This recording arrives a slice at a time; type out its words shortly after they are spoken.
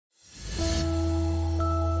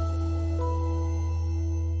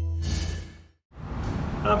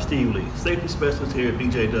I'm Steve Lee, Safety Specialist here at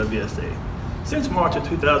BJWSA. Since March of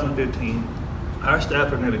 2015, our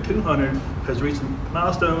staff of nearly 200 has reached a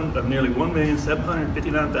milestone of nearly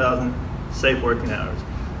 1,759,000 safe working hours.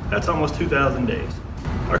 That's almost 2,000 days.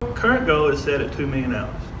 Our current goal is set at 2 million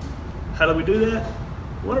hours. How do we do that?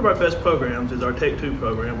 One of our best programs is our Take 2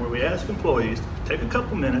 program, where we ask employees to take a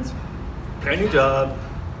couple minutes, plan your job,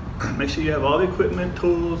 make sure you have all the equipment,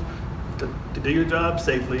 tools to do your job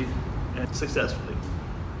safely and successfully.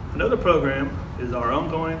 Another program is our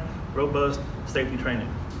ongoing, robust safety training,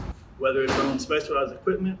 whether it's on specialized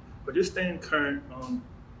equipment or just staying current on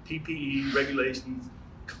PPE regulations,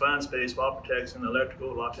 confined space, fall protection,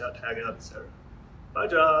 electrical, lockout, tagout, etc. My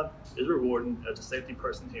job is rewarding as a safety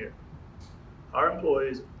person here. Our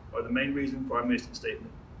employees are the main reason for our mission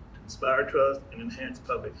statement: to inspire trust and enhance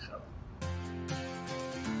public health.